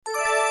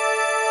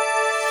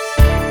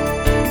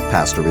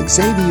Pastor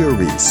Xavier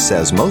Reese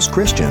says most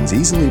Christians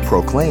easily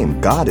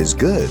proclaim God is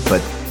good, but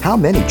how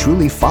many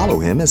truly follow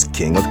Him as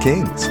King of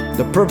Kings?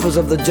 The purpose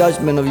of the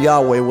judgment of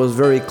Yahweh was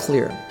very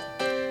clear.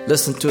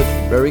 Listen to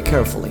it very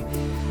carefully.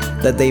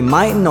 That they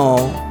might know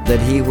that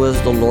He was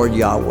the Lord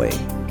Yahweh.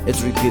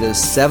 It's repeated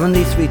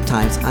 73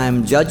 times. I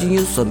am judging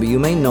you so you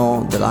may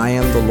know that I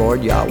am the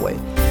Lord Yahweh.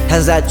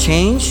 Has that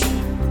changed?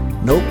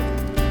 Nope.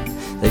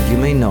 That you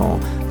may know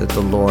that the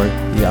Lord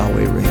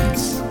Yahweh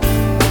reigns.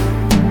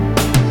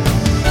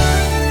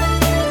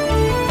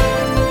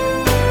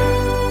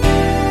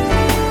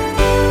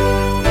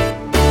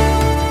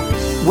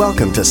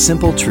 Welcome to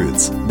Simple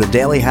Truths, the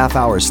daily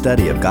half-hour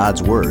study of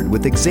God's Word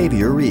with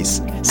Xavier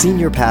Reese,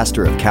 Senior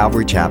Pastor of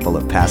Calvary Chapel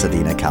of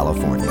Pasadena,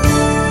 California.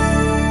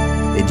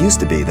 It used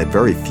to be that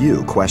very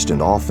few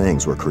questioned all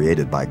things were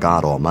created by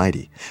God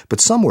Almighty, but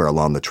somewhere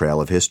along the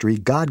trail of history,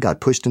 God got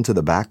pushed into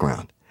the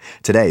background.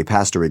 Today,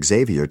 Pastor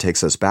Xavier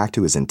takes us back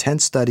to his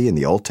intense study in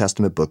the Old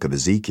Testament book of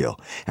Ezekiel,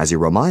 as he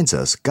reminds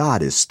us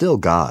God is still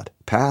God,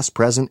 past,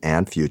 present,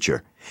 and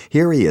future.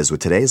 Here he is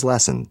with today's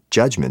lesson,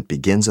 Judgment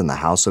Begins in the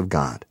House of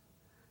God.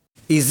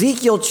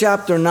 Ezekiel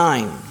chapter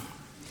 9.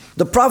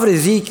 The prophet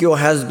Ezekiel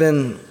has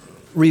been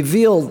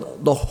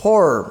revealed the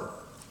horror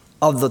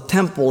of the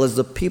temple as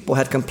the people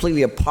had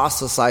completely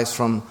apostatized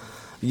from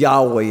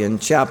Yahweh in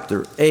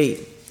chapter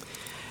 8.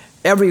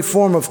 Every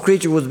form of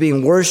creature was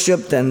being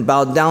worshipped and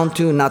bowed down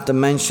to, not to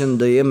mention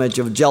the image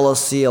of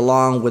jealousy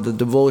along with the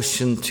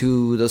devotion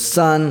to the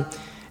sun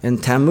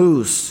and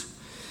Tammuz.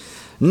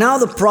 Now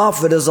the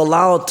prophet is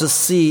allowed to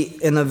see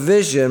in a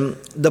vision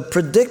the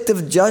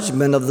predictive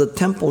judgment of the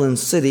temple and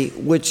city,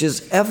 which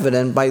is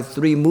evident by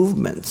three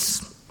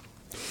movements.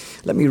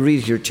 Let me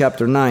read here,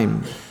 chapter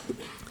 9.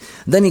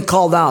 Then he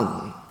called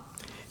out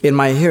in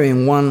my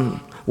hearing one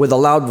with a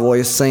loud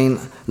voice, saying,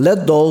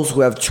 "Let those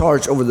who have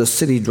charge over the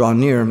city draw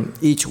near,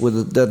 each with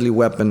a deadly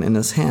weapon in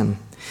his hand."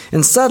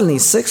 And suddenly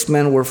 6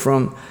 men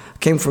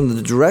came from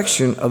the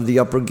direction of the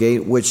upper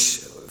gate, which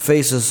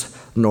faces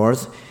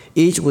north,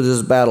 each with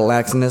his battle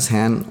axe in his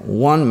hand.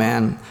 One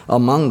man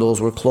among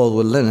those were clothed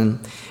with linen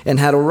and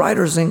had a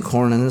writer's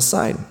inkhorn in his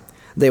side.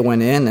 They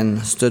went in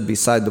and stood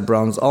beside the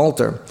bronze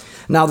altar.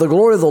 Now the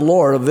glory of the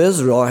Lord of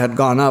Israel had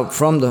gone up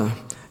from the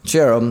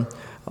cherub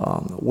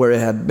where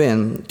it had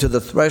been to the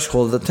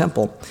threshold of the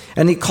temple.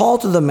 And he called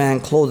to the man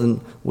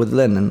clothed with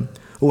linen,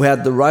 who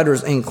had the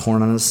writer's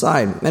inkhorn on his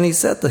side. And he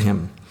said to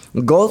him,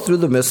 "Go through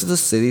the midst of the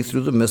city,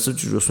 through the midst of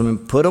Jerusalem,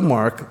 and put a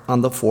mark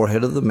on the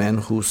forehead of the men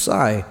who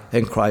sigh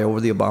and cry over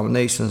the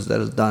abominations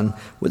that is done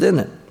within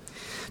it."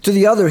 To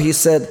the other he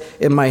said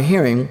in my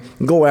hearing,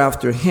 "Go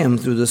after him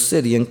through the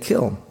city and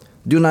kill.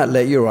 Do not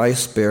let your eyes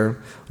spare,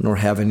 nor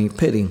have any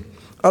pity.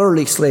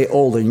 Utterly slay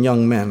old and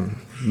young men,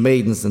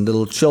 maidens and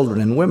little children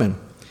and women.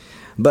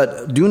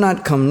 But do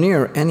not come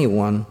near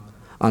anyone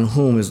on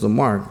whom is the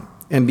mark,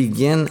 and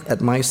begin at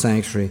my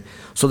sanctuary."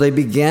 So they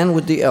began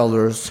with the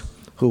elders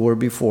who were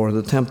before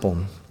the temple.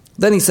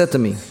 Then he said to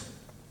me,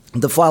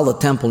 "Defile the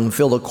temple and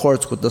fill the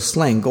courts with the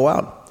slain. Go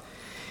out."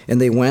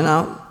 And they went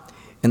out,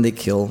 and they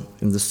killed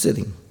in the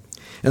city.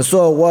 And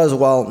so it was,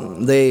 while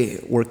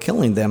they were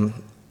killing them,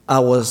 I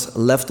was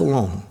left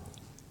alone.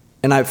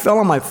 And I fell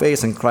on my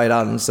face and cried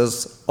out and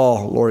says,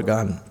 "Oh, Lord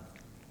God,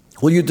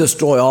 will you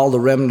destroy all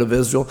the remnant of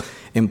Israel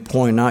and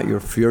point out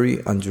your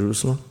fury on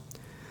Jerusalem?"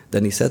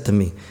 Then he said to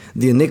me,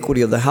 "The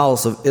iniquity of the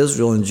house of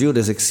Israel and Judah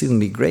is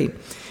exceedingly great,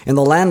 and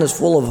the land is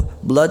full of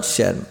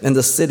bloodshed, and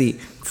the city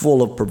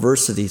full of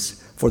perversities.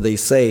 For they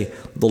say,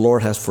 the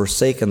Lord has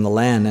forsaken the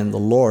land, and the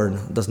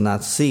Lord does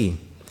not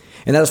see.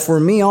 And as for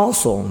me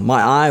also,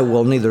 my eye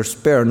will neither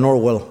spare, nor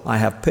will I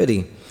have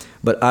pity,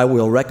 but I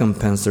will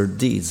recompense their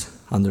deeds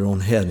on their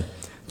own head."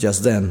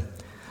 Just then,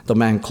 the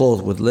man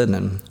clothed with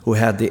linen, who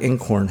had the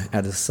inkhorn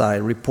at his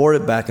side,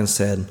 reported back and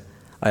said,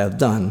 "I have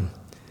done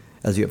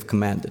as you have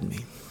commanded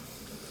me."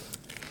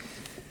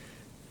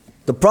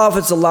 The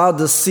prophet's allowed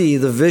to see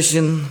the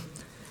vision,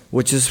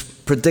 which is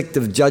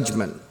predictive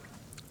judgment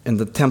in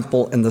the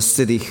temple and the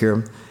city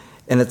here.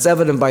 And it's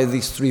evident by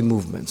these three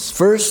movements.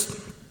 First,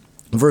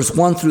 verse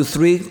 1 through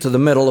 3 to the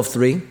middle of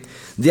 3,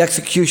 the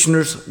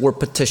executioners were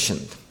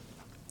petitioned.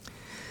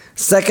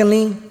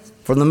 Secondly,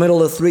 from the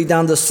middle of 3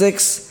 down to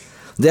 6,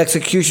 the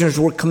executioners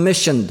were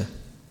commissioned.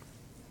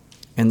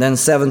 And then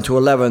 7 to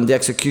 11, the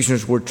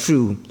executioners were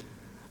true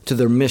to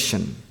their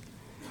mission.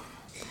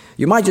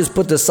 You might just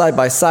put this side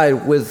by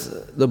side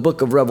with the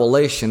book of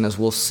Revelation, as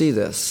we'll see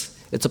this.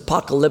 It's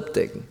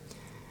apocalyptic.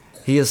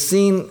 He has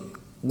seen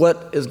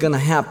what is going to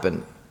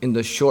happen in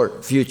the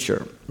short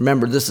future.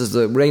 Remember, this is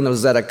the reign of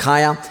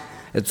Zedekiah.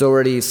 It's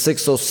already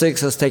 606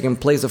 has taken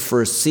place, the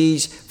first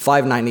siege,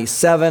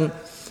 597.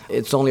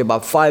 It's only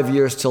about 5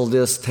 years till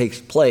this takes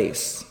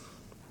place.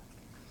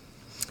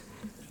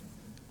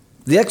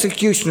 The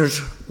executioners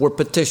were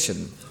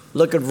petitioned.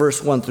 Look at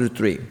verse 1 through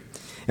 3.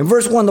 In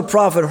verse 1, the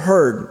prophet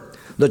heard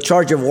the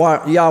charge of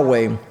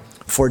Yahweh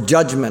for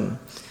judgment.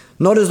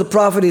 Notice the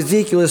prophet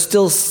Ezekiel is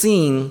still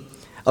seeing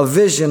a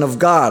vision of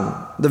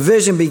God. The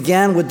vision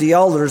began with the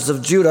elders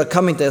of Judah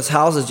coming to his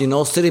house, as you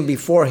know, sitting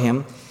before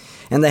him.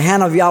 And the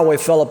hand of Yahweh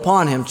fell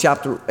upon him,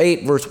 chapter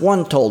 8, verse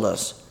 1 told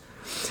us.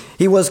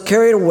 He was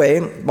carried away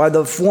by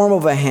the form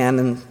of a hand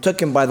and took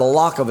him by the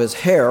lock of his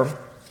hair.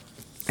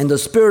 And the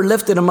Spirit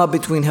lifted him up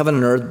between heaven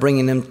and earth,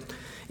 bringing him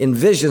in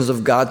visions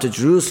of God to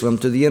Jerusalem,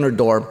 to the inner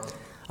door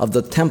of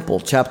the temple.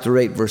 Chapter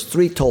 8, verse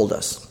 3 told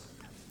us.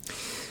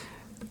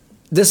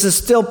 This is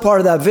still part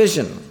of that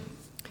vision.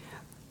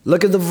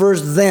 Look at the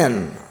verse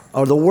then,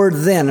 or the word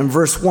then in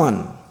verse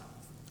 1.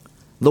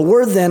 The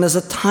word then is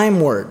a time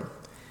word,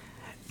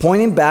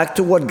 pointing back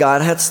to what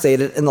God had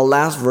stated in the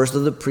last verse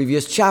of the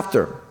previous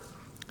chapter.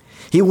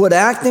 He would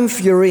act in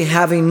fury,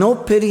 having no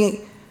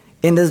pity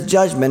in his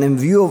judgment, in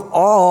view of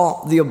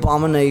all the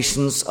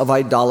abominations of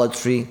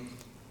idolatry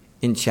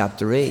in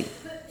chapter 8.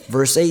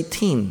 Verse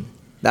 18,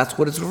 that's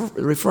what it's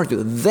referring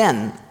to.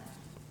 Then,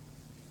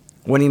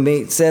 when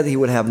he said he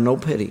would have no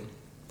pity.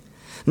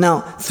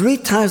 Now, 3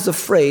 times the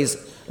phrase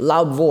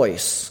loud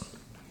voice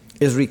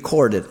is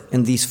recorded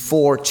in these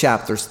 4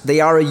 chapters. They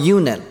are a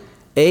unit.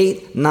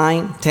 8,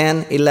 9,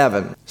 10,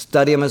 11.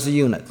 Study them as a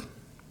unit.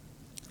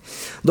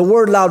 The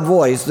word loud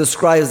voice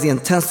describes the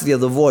intensity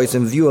of the voice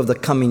in view of the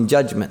coming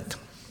judgment.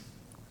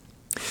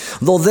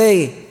 Though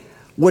they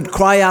would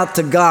cry out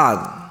to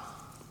God,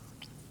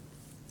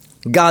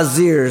 God's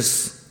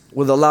ears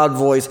with a loud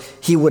voice,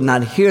 he would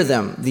not hear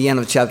them, the end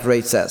of chapter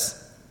 8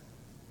 says.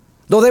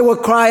 Though they would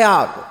cry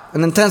out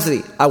in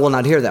intensity, I will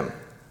not hear them.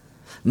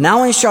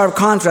 Now in sharp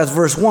contrast,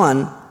 verse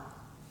 1,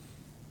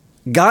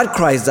 God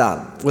cries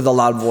out with a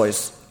loud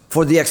voice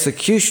for the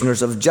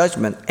executioners of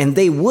judgment, and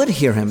they would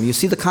hear him. You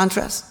see the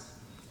contrast?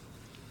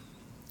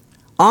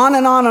 On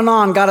and on and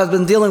on, God has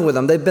been dealing with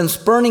them. They've been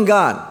spurning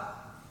God.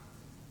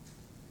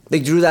 They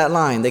drew that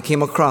line. They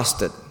came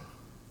across it.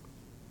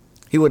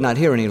 He would not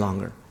hear any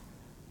longer.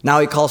 Now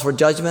he calls for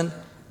judgment.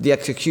 The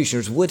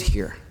executioners would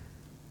hear.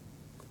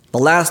 The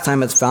last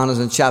time it's found is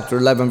in chapter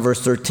 11,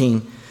 verse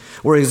 13,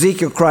 where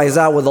Ezekiel cries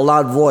out with a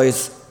loud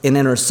voice in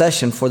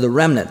intercession for the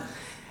remnant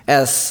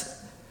as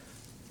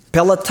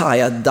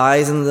Pelatiah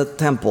dies in the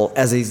temple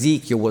as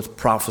Ezekiel was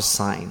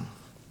prophesying.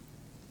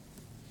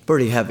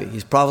 Pretty heavy.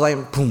 He's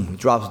prophesying, boom, he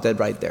drops dead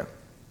right there.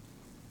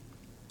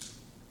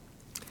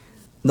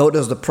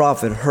 Notice the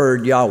prophet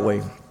heard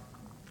Yahweh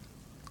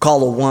call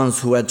the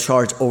ones who had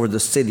charge over the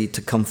city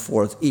to come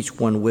forth, each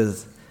one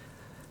with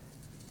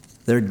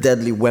their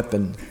deadly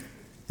weapon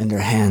in their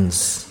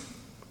hands.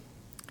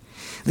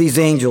 These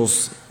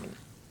angels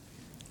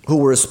who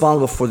were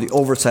responsible for the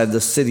oversight of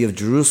the city of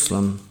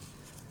Jerusalem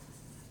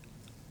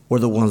were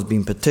the ones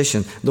being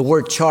petitioned. The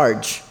word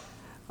charge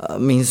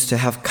means to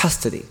have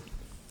custody,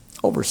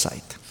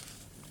 oversight.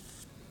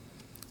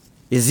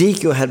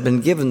 Ezekiel had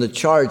been given the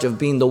charge of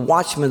being the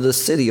watchman of the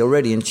city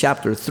already in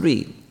chapter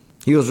 3.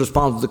 He was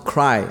responsible to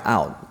cry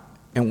out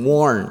and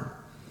warn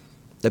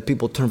that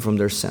people turn from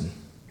their sin.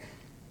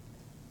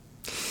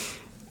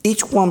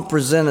 Each one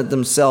presented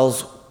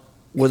themselves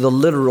with a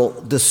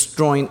literal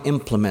destroying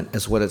implement,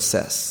 is what it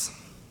says.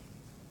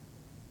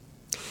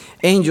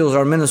 Angels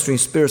are ministering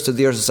spirits to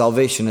the heirs of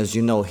salvation, as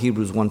you know,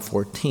 Hebrews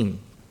 1:14.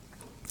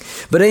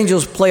 But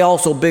angels play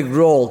also a big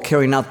role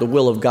carrying out the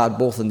will of God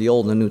both in the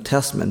Old and the New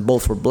Testament,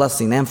 both for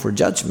blessing and for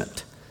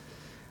judgment.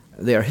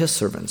 They are his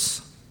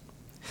servants.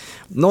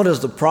 Notice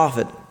the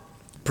prophet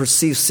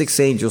perceives 6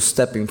 angels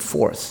stepping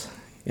forth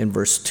in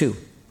verse 2.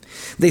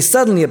 They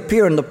suddenly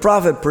appear, and the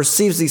prophet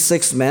perceives these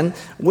 6 men,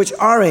 which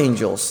are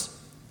angels.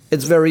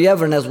 It's very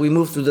evident as we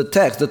move through the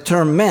text. The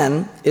term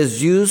men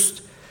is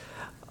used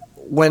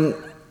when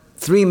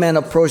 3 men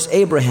approached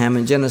Abraham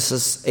in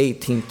Genesis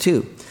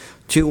 18:2.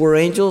 2 were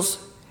angels,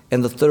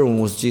 and the third one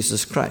was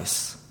Jesus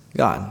Christ,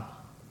 God.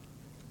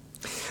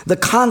 The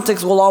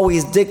context will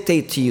always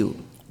dictate to you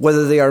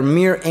whether they are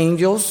mere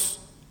angels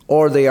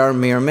or they are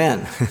mere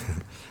men.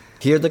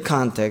 Here the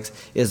context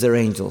is they're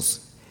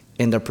angels,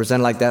 and they're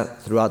presented like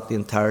that throughout the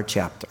entire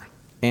chapter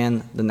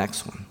and the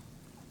next one.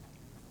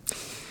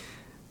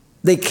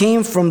 They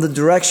came from the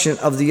direction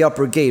of the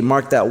upper gate,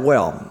 mark that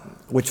well,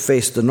 which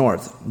faced the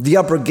north. The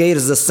upper gate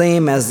is the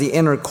same as the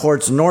inner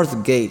court's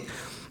north gate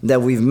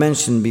that we've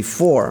mentioned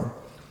before.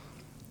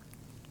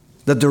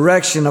 The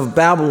direction of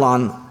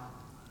Babylon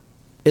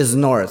is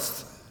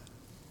north.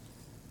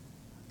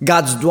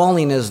 God's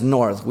dwelling is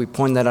north. We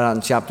point that out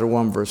in chapter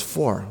 1, verse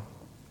 4.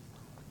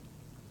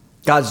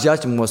 God's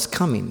judgment was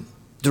coming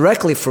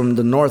directly from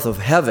the north of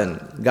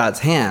heaven, God's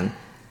hand,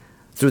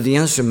 through the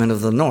instrument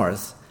of the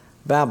north,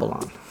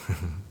 Babylon.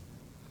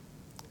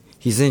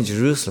 He's in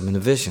Jerusalem in a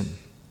vision.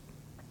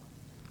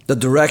 The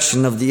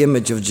direction of the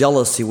image of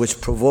jealousy, which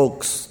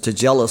provokes to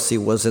jealousy,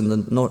 was in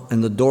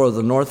the door of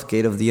the north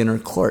gate of the inner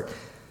court,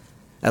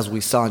 as we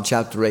saw in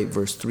chapter 8,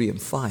 verse 3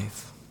 and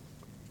 5.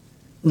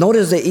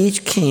 Notice they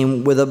each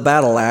came with a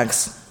battle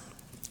axe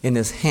in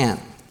his hand.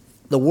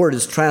 The word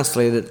is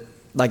translated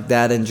like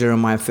that in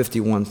Jeremiah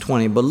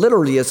 51:20, but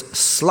literally it's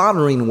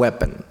slaughtering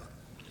weapon.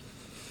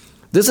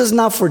 This is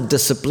not for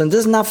discipline.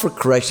 This is not for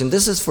correction.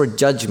 This is for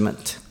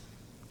judgment.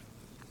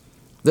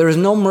 There is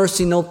no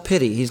mercy, no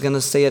pity. He's going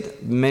to say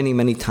it many,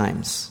 many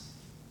times.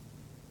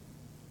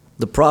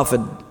 The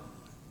prophet,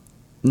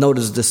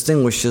 notice,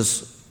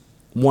 distinguishes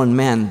one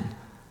man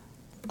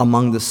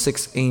among the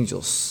 6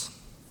 angels.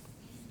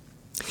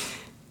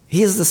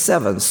 He is the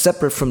 7th,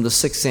 separate from the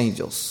 6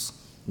 angels.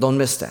 Don't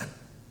miss that.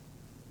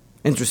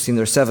 Interesting,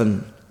 there are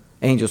 7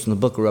 angels in the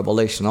book of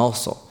Revelation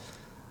also.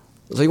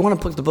 So you want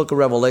to put the book of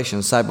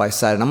Revelation side by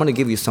side, and I'm going to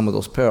give you some of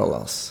those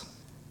parallels.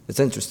 It's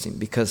interesting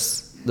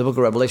because the book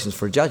of Revelation is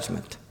for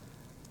judgment.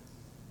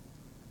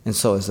 And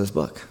so is this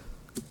book.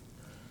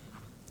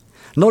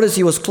 Notice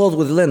he was clothed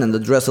with linen, the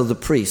dress of the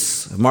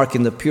priests,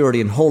 marking the purity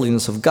and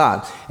holiness of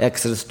God.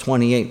 Exodus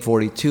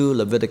 28:42,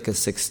 Leviticus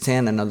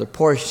 6:10, and other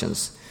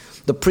portions.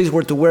 The priests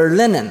were to wear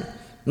linen,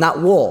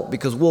 not wool,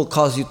 because wool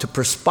causes you to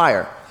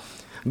perspire.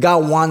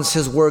 God wants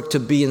his work to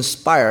be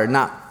inspired,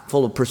 not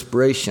full of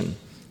perspiration.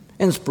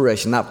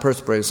 Inspiration, not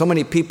perspiration. So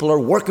many people are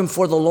working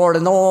for the Lord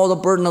and the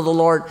burden of the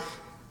Lord.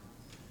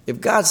 If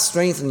God's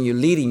strengthening you,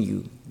 leading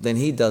you, then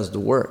he does the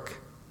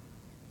work.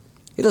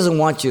 He doesn't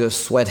want you to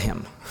sweat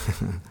him.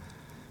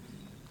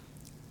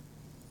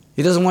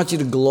 He doesn't want you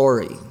to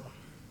glory.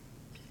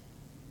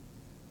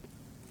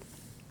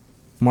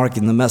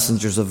 Marking the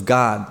messengers of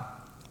God,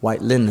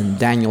 white linen,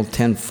 Daniel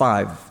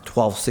 10:5,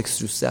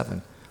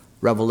 12:6-7,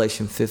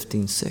 Revelation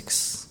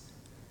 15:6.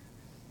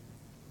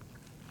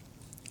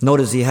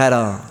 Notice he had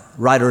a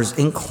writer's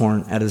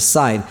inkhorn at his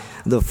side.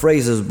 The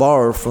phrase is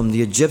borrowed from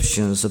the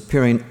Egyptians,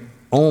 appearing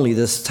only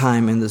this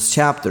time in this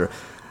chapter,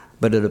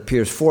 but it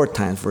appears 4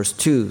 times, verse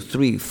 2,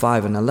 3,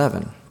 5, and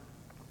 11.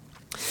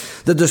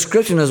 The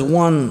description is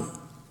one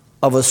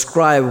of a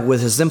scribe with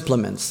his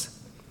implements,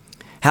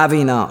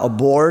 having a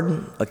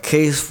board, a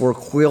case for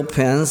quill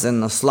pens,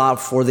 and a slot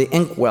for the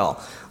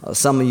inkwell.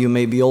 Some of you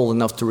may be old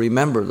enough to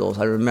remember those.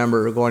 I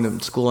remember going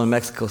to school in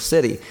Mexico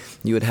City.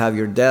 You would have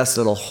your desk,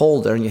 little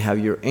holder, and you have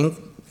your ink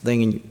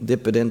thing, and you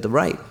dip it in to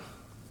write.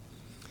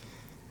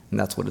 And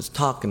that's what it's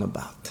talking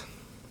about.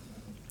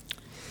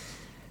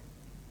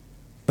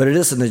 But it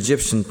is an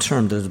Egyptian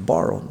term that is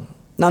borrowed.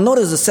 Now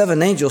notice the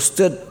 7 angels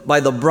stood by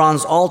the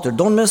bronze altar.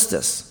 Don't miss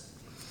this.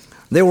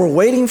 They were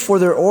waiting for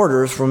their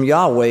orders from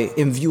Yahweh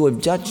in view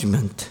of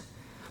judgment.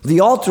 The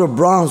altar of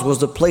bronze was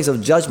the place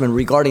of judgment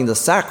regarding the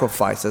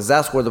sacrifices.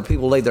 That's where the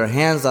people laid their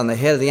hands on the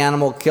head of the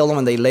animal, killed them,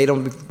 and they laid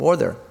them before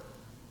their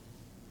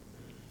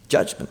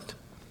judgment.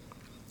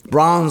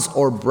 Bronze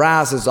or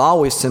brass is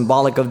always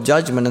symbolic of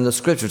judgment in the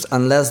scriptures,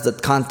 unless the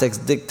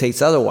context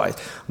dictates otherwise.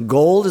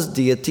 Gold is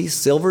deity,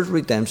 silver is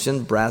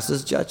redemption, brass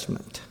is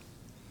judgment.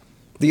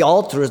 The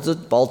altar is the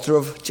altar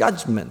of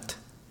judgment.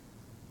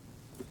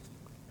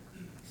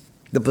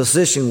 The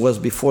position was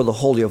before the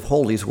Holy of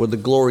Holies, where the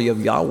glory of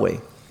Yahweh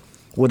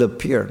would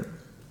appear.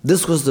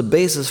 This was the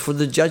basis for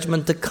the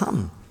judgment to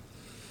come.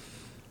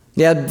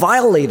 They had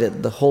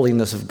violated the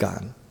holiness of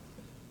God.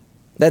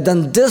 They had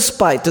done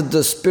despite to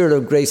the Spirit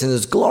of grace and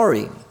his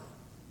glory,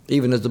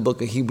 even as the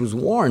book of Hebrews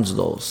warns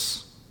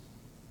those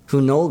who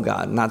know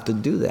God not to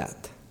do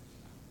that.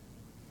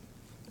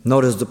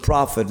 Notice the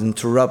prophet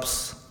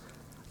interrupts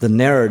the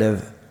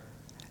narrative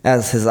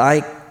as his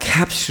eye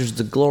captures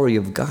the glory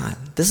of God.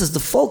 This is the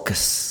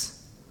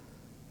focus.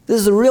 This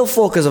is the real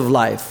focus of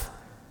life.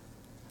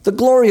 The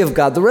glory of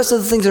God. The rest of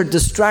the things are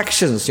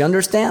distractions. You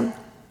understand?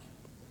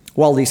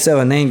 While these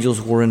 7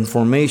 angels were in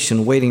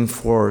formation waiting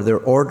for their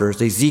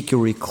orders, Ezekiel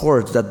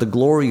records that the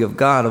glory of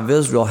God of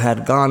Israel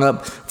had gone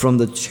up from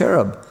the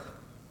cherub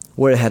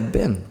where it had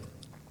been.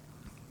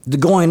 The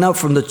going up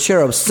from the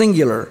cherub,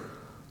 singular.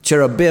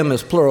 Cherubim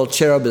is plural,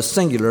 cherub is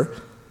singular.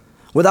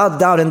 Without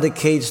doubt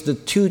indicates the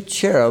 2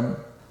 cherub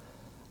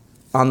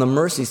on the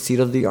mercy seat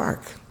of the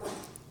ark.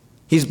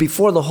 He's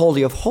before the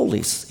Holy of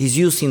Holies. He's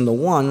using the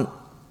one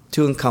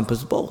to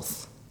encompass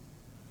both.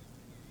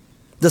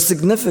 The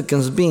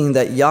significance being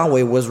that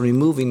Yahweh was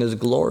removing his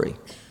glory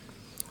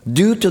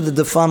due to the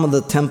defilement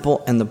of the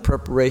temple and the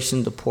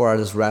preparation to pour out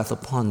his wrath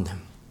upon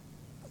them.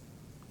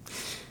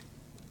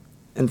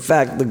 In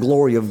fact, the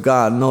glory of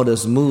God,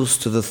 notice, moves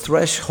to the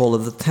threshold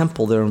of the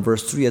temple there in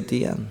verse 3 at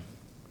the end.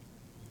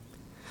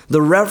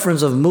 The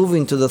reference of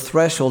moving to the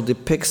threshold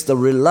depicts the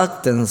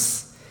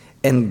reluctance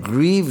and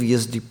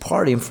grievous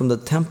departing from the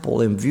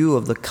temple in view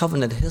of the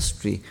covenant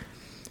history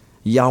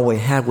Yahweh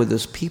had with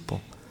his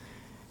people.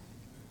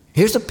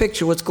 Here's a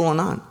picture of what's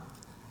going on.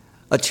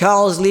 A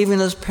child is leaving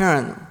his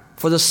parent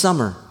for the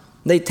summer.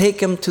 They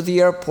take him to the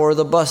airport or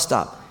the bus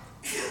stop.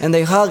 And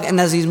they hug, and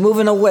as he's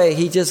moving away,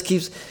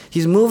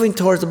 he's moving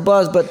towards the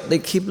bus, but they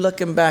keep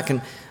looking back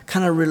and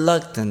kind of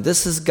reluctant.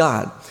 This is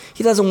God.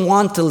 He doesn't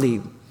want to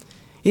leave.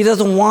 He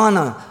doesn't want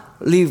to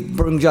leave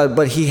Burmjud,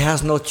 but he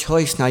has no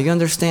choice now. You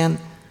understand?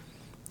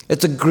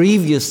 It's a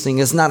grievous thing.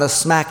 It's not a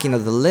smacking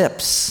of the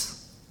lips.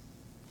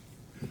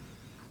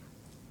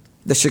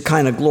 The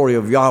Shekinah glory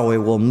of Yahweh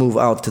will move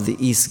out to the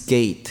east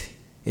gate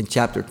in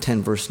chapter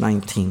 10, verse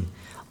 19.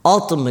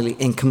 Ultimately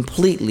and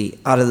completely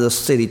out of the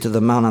city to the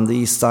mount on the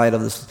east side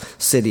of the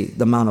city,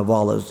 the Mount of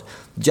Olives.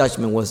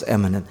 Judgment was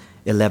imminent,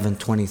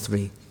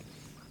 11:23.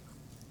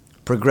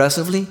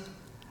 Progressively,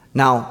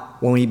 now,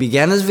 when he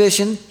began his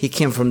vision, he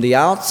came from the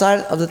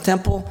outside of the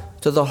temple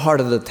to the heart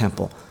of the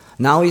temple.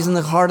 Now he's in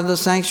the heart of the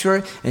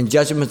sanctuary, and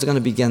judgment is going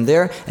to begin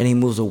there, and he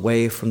moves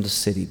away from the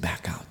city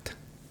back out.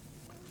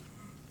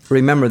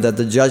 Remember that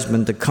the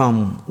judgment to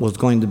come was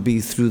going to be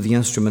through the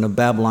instrument of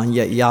Babylon,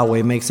 yet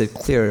Yahweh makes it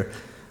clear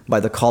by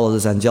the call of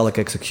his angelic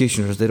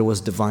executioners that it was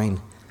divine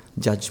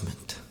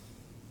judgment.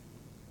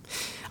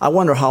 I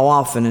wonder how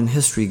often in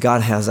history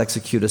God has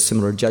executed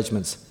similar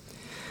judgments,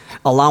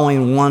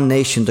 allowing one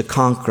nation to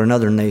conquer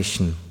another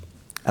nation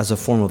as a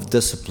form of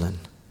discipline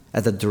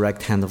at the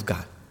direct hand of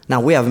God. Now,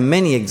 we have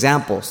many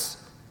examples,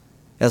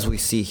 as we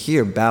see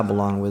here,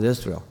 Babylon with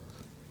Israel.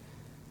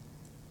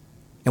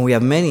 And we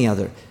have many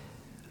other.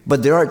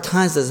 But there are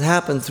times that's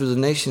happened through the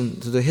nation,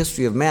 through the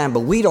history of man, but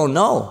we don't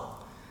know.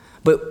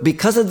 But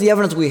because of the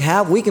evidence we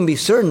have, we can be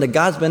certain that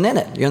God's been in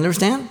it. You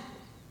understand?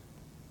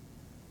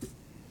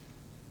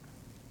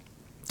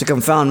 To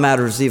confound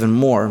matters even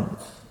more,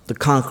 the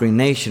conquering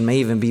nation may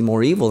even be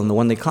more evil than the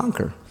one they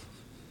conquer.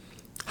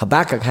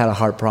 Habakkuk had a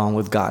heart problem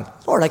with God.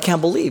 Lord, I can't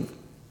believe.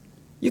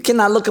 You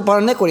cannot look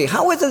upon iniquity.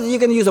 How is it that you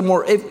can use a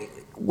more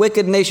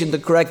wicked nation to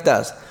correct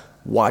us?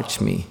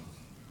 Watch me.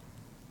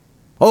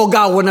 Oh,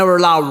 God would never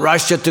allow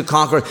Russia to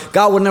conquer.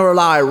 God would never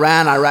allow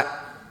Iran, Iraq.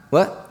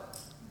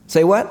 What?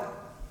 Say what?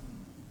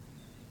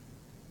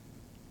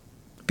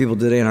 People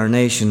today in our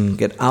nation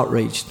get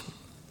outraged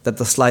that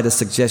the slightest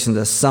suggestion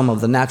that some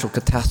of the natural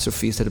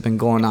catastrophes that have been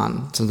going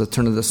on since the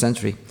turn of the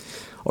century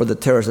or the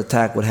terrorist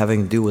attack would have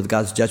anything to do with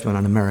God's judgment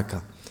on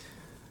America.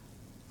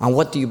 On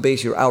what do you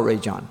base your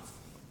outrage on?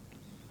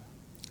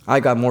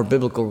 I got more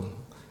biblical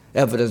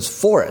evidence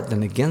for it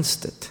than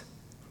against it.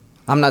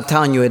 I'm not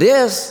telling you it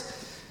is.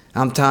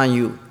 I'm telling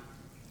you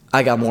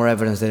I got more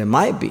evidence that it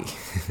might be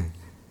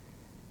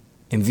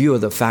in view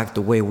of the fact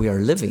the way we are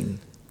living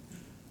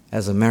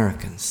as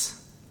Americans.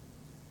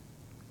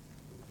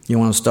 You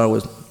want to start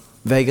with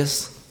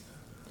Vegas?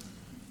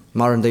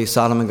 Modern day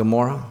Sodom and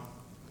Gomorrah?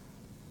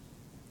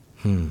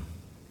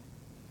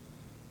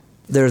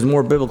 There's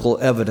more biblical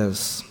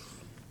evidence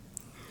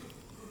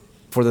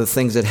for the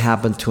things that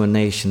happen to a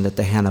nation that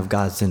the hand of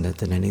God's in it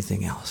than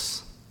anything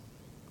else.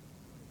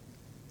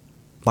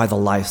 By the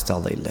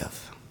lifestyle they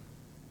live.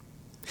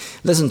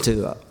 Listen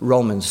to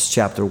Romans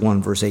chapter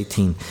 1, verse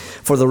 18.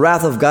 For the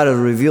wrath of God is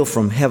revealed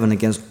from heaven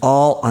against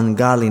all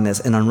ungodliness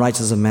and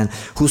unrighteousness of men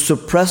who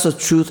suppress the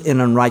truth in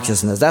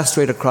unrighteousness. That's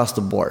straight across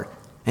the board.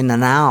 And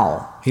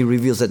now, he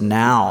reveals it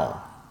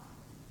now.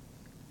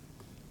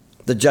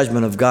 The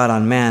judgment of God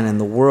on man and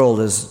the world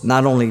is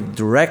not only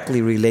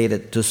directly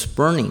related to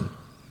spurning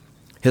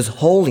his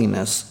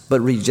holiness, but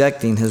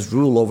rejecting his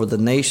rule over the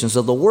nations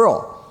of the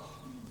world.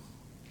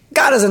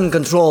 God is in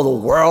control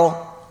of the world,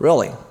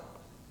 really.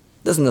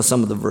 Listen to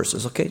some of the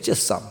verses, okay?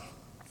 Just some.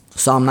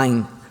 Psalm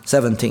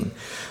 9:17.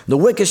 The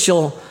wicked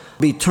shall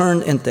be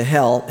turned into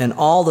hell, and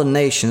all the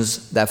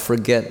nations that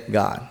forget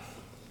God.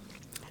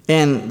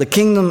 And the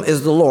kingdom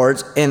is the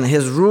Lord's, and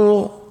his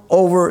rule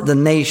over the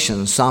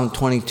nations. Psalm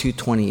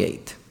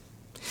 22:28.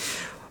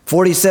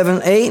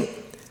 47:8.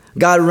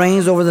 God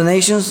reigns over the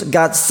nations.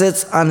 God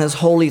sits on his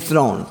holy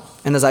throne.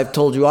 And as I've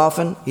told you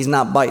often, he's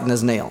not biting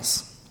his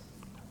nails.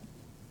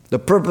 The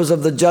purpose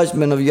of the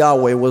judgment of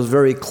Yahweh was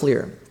very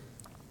clear.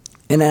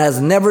 And it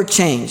has never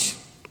changed.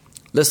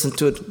 Listen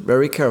to it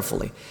very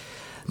carefully.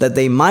 That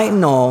they might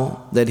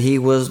know that he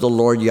was the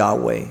Lord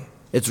Yahweh.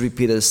 It's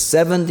repeated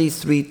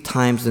 73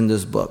 times in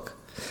this book.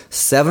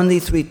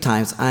 73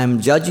 times. I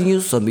am judging you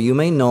so that you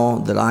may know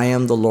that I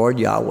am the Lord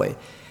Yahweh.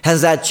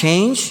 Has that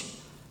changed?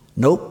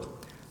 Nope.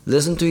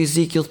 Listen to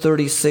Ezekiel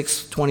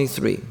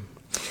 36:23.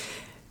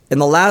 In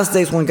the last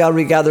days when God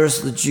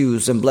regathers the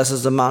Jews and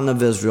blesses the mountain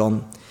of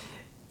Israel,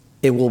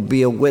 it will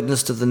be a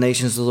witness to the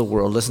nations of the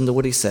world. Listen to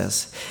what he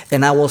says.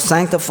 And I will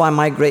sanctify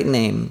my great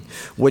name,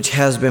 which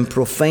has been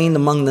profaned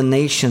among the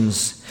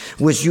nations,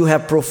 which you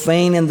have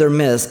profaned in their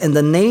midst. And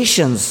the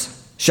nations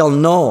shall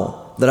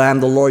know that I am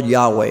the Lord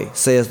Yahweh,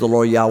 says the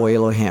Lord Yahweh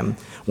Elohim,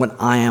 when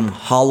I am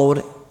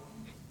hallowed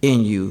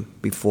in you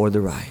before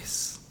their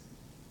eyes.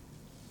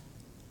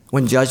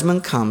 When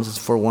judgment comes, it's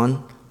for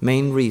one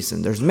main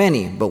reason. There's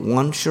many, but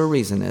one sure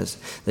reason is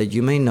that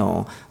you may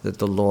know that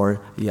the Lord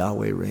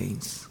Yahweh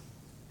reigns.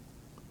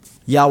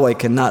 Yahweh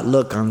cannot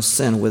look on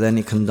sin with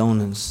any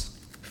condonance.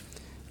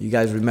 You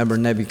guys remember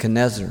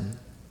Nebuchadnezzar.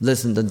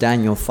 Listen to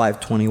Daniel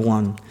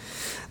 5:21.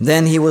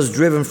 Then he was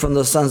driven from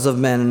the sons of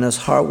men, and his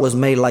heart was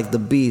made like the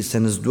beasts,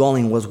 and his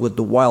dwelling was with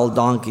the wild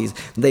donkeys.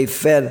 They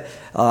fed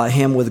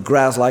him with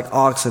grass like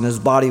oxen. His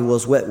body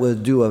was wet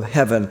with dew of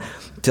heaven,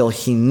 till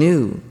he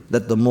knew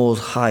that the Most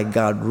High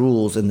God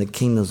rules in the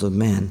kingdoms of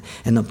men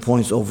and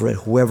appoints over it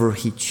whoever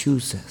he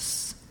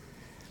chooses.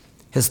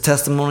 His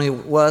testimony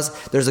was,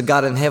 there's a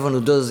God in heaven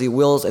who does as he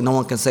wills, and no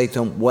one can say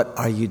to him, what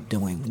are you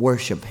doing?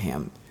 Worship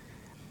him.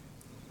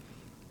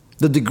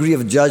 The degree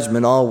of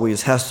judgment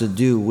always has to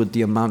do with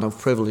the amount of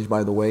privilege,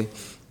 by the way.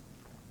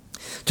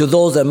 To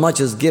those that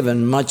much is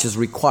given, much is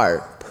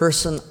required,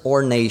 person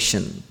or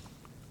nation.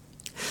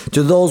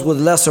 To those with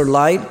lesser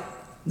light,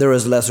 there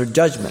is lesser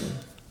judgment,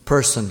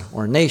 person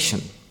or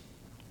nation.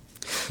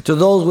 To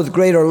those with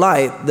greater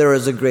light, there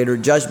is a greater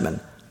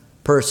judgment,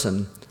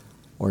 person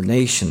or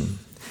nation.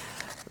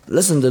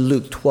 Listen to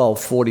Luke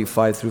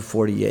 12:45 through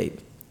 48.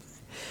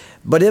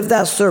 But if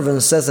that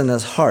servant says in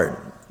his heart,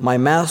 my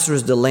master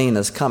is delaying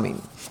his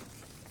coming,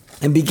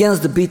 and begins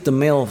to beat the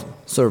male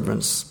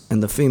servants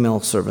and the female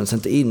servants,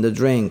 and to eat and to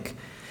drink.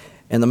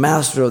 And the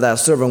master of that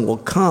servant will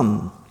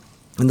come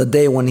in the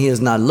day when he is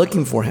not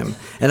looking for him,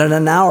 and at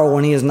an hour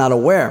when he is not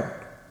aware,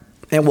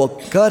 and will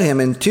cut him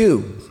in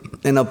two,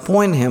 and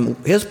appoint him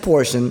his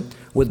portion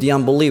with the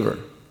unbeliever.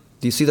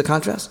 Do you see the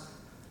contrast?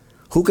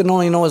 Who can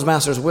only know his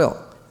master's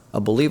will? A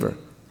believer.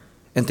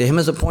 And to him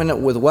is appointed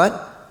with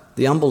what?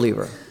 The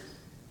unbeliever.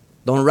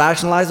 Don't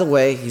rationalize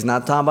away. He's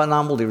not talking about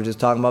non-believers. He's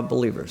talking about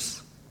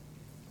believers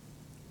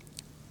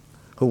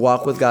who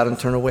walk with God and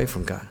turn away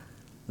from God.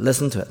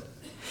 Listen to it.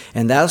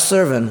 And that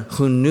servant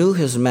who knew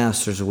his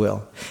master's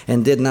will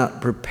and did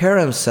not prepare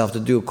himself to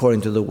do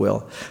according to the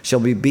will shall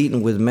be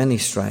beaten with many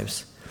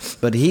stripes.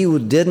 But he who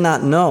did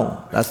not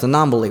know, that's the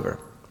non-believer,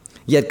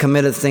 yet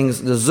committed things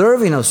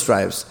deserving of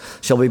stripes,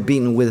 shall be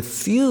beaten with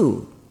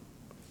few.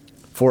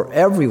 For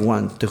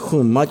everyone to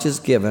whom much is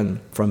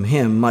given, from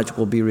him much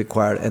will be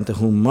required, and to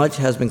whom much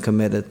has been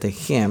committed, to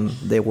him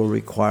they will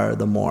require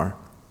the more.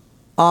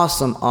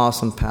 Awesome,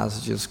 awesome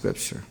passage of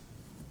Scripture.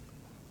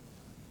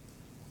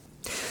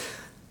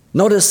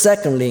 Notice,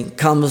 secondly,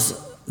 comes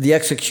the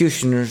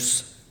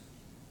executioners,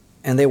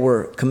 and they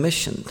were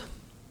commissioned.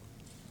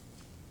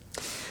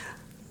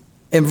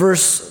 In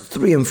verse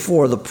 3 and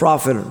 4, the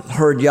prophet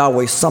heard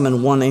Yahweh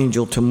summon one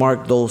angel to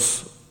mark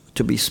those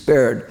to be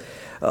spared.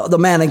 The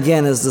man,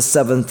 again, is the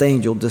seventh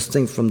angel,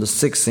 distinct from the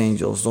six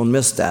angels. Don't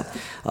miss that.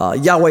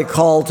 Yahweh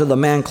called to the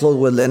man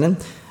clothed with linen.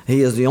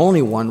 He is the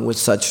only one with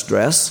such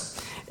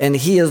dress. And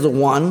he is the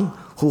one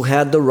who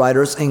had the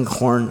writer's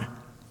inkhorn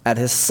at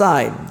his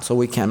side, so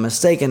we can't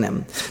mistake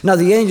him. Now,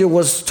 the angel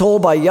was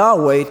told by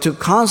Yahweh to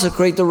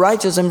consecrate the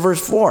righteous in verse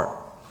 4.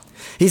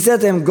 He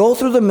said to him, go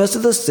through the midst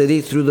of the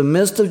city, through the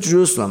midst of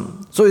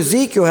Jerusalem. So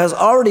Ezekiel has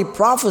already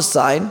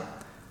prophesied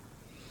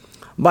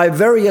by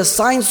various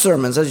sign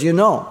sermons, as you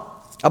know,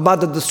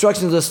 about the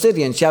destruction of the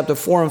city in chapter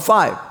 4 and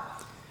 5.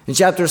 In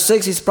chapter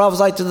 6, he's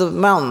prophesied to the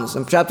mountains.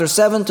 In chapter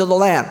 7, to the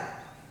land.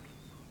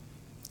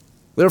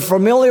 We're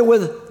familiar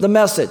with the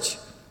message.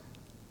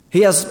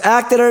 He has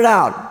acted it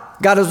out.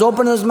 God has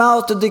opened his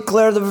mouth to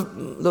declare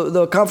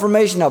the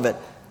confirmation of it.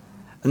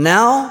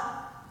 Now,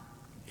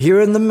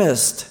 here in the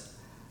midst,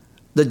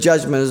 the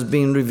judgment is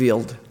being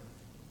revealed.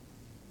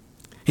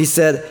 He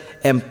said,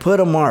 and put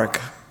a mark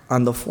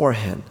on the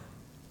forehead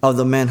of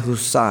the men who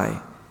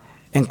sigh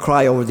and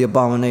cry over the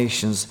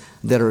abominations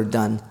that are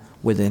done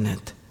within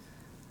it.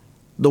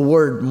 The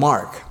word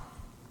mark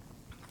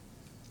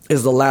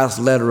is the last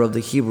letter of the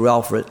Hebrew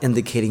alphabet,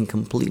 indicating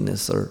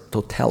completeness or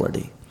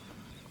totality.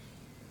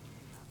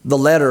 The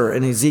letter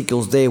in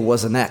Ezekiel's day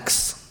was an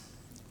X,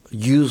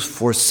 used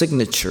for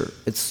signature.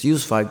 It's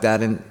used like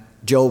that in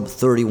Job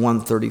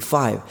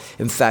 31:35.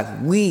 In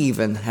fact, we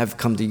even have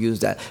come to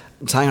use that.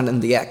 Sign in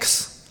the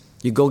X.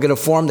 You go get a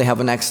form, they have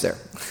an X there.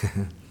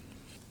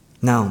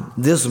 Now,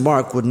 this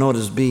mark would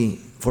notice be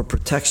for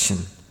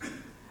protection,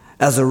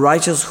 as the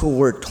righteous who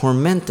were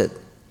tormented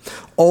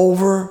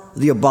over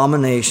the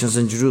abominations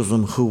in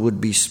Jerusalem who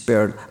would be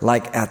spared,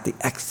 like at the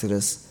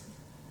Exodus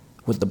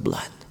with the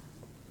blood.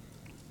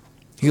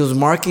 He was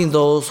marking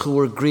those who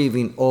were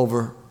grieving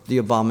over the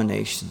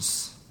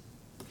abominations.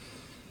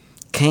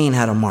 Cain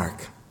had a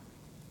mark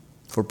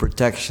for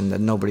protection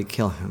that nobody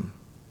kill him.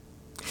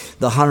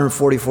 The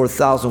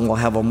 144,000 will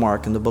have a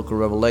mark in the book of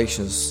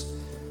Revelations.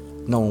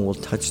 No one will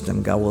touch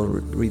them. God will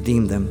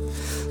redeem them.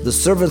 The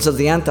servants of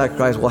the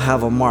Antichrist will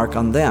have a mark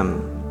on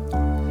them.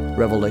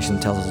 Revelation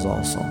tells us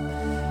also.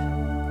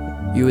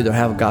 You either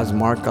have God's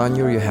mark on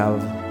you or you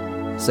have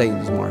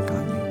Satan's mark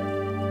on you.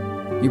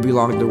 You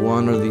belong to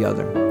one or the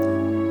other.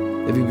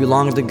 If you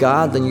belong to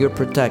God, then you're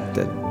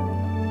protected.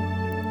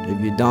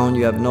 If you don't,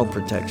 you have no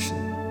protection.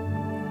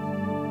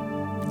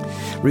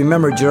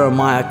 Remember,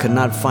 Jeremiah could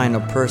not find a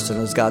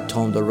person as God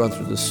told him to run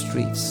through the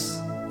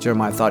streets.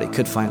 Jeremiah thought he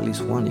could find at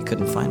least one. He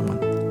couldn't find one.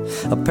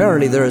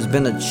 Apparently, there has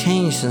been a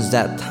change since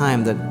that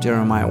time that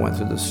Jeremiah went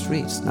through the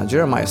streets. Now,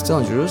 Jeremiah is still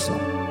in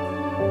Jerusalem.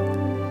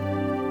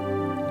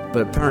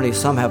 But apparently,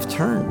 some have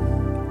turned.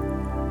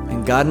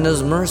 And God in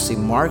his mercy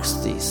marks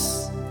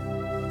these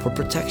for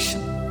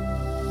protection.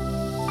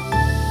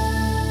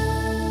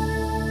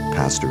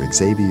 Pastor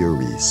Xavier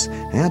Reese,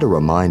 and a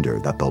reminder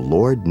that the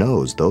Lord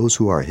knows those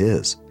who are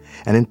his.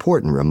 An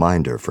important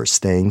reminder for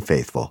staying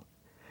faithful.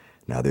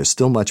 Now, there's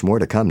still much more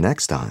to come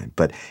next time,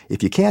 but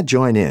if you can't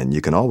join in,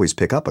 you can always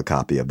pick up a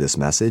copy of this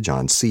message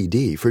on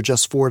CD for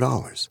just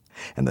 $4.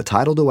 And the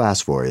title to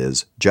ask for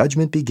is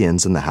Judgment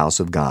Begins in the House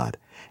of God.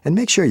 And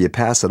make sure you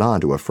pass it on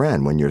to a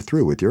friend when you're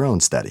through with your own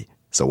study.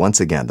 So once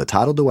again, the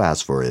title to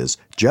ask for is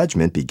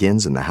Judgment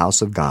Begins in the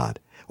House of God,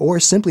 or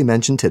simply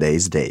mention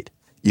today's date.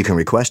 You can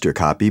request your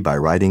copy by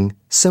writing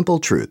Simple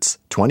Truths,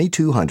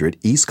 2200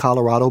 East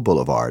Colorado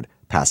Boulevard,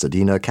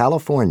 Pasadena,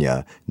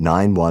 California,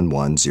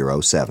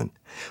 91107.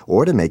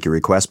 Or to make your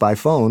request by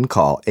phone,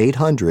 call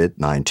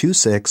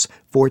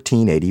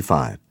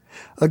 800-926-1485.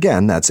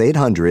 Again, that's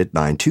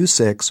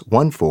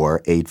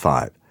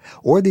 800-926-1485.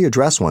 or the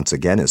address once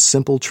again is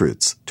Simple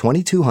Truths,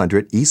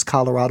 2200 East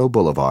Colorado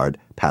Boulevard,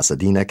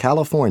 Pasadena,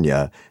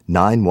 California,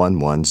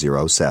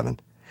 91107.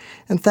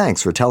 And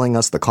thanks for telling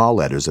us the call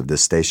letters of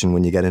this station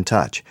when you get in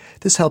touch.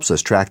 This helps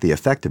us track the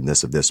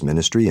effectiveness of this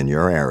ministry in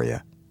your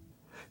area.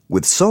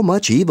 With so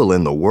much evil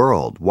in the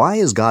world, why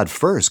is God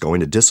first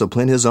going to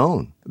discipline His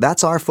own?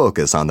 That's our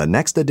focus on the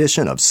next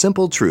edition of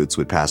Simple Truths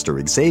with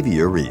Pastor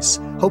Xavier Reese.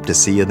 Hope to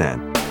see you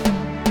then.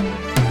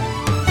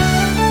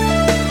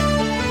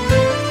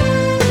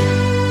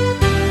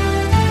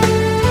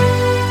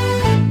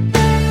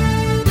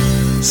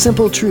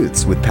 Simple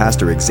Truths with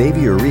Pastor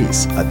Xavier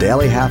Reese, a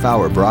daily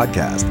half-hour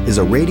broadcast, is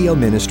a radio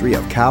ministry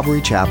of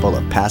Calvary Chapel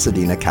of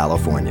Pasadena,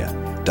 California.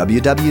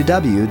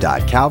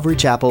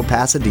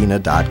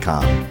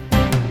 www.calvarychapelpasadena.com.